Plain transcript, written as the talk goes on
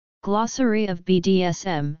Glossary of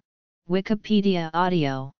BDSM, Wikipedia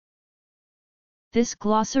Audio. This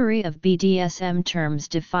glossary of BDSM terms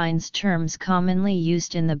defines terms commonly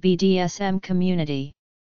used in the BDSM community.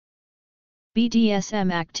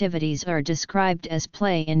 BDSM activities are described as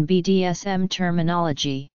play in BDSM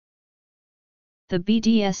terminology. The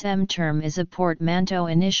BDSM term is a portmanteau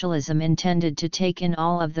initialism intended to take in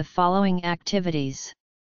all of the following activities.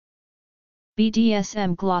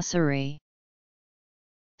 BDSM glossary.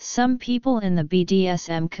 Some people in the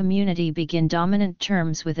BDSM community begin dominant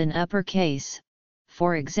terms with an uppercase,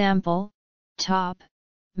 for example, top,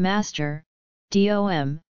 master,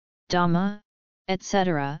 DOM, dama,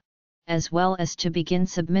 etc., as well as to begin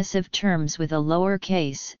submissive terms with a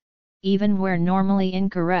lowercase, even where normally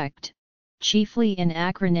incorrect, chiefly in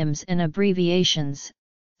acronyms and abbreviations,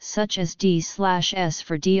 such as D/S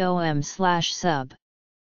for DOM/sub.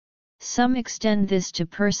 Some extend this to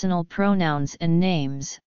personal pronouns and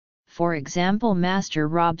names. For example, Master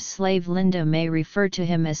Rob's slave Linda may refer to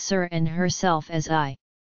him as Sir and herself as I.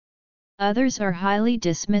 Others are highly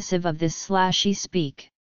dismissive of this slashy speak.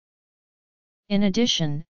 In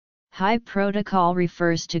addition, high protocol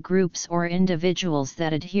refers to groups or individuals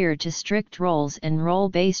that adhere to strict roles and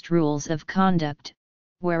role-based rules of conduct,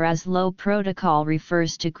 whereas low protocol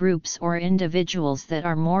refers to groups or individuals that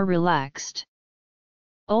are more relaxed.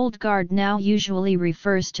 Old guard now usually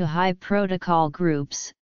refers to high protocol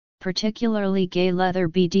groups, particularly gay leather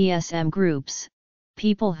BDSM groups.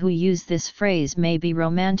 People who use this phrase may be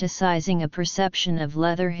romanticizing a perception of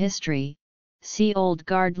leather history, see old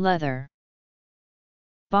guard leather.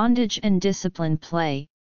 Bondage and discipline play,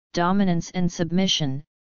 dominance and submission,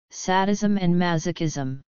 sadism and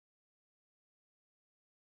masochism.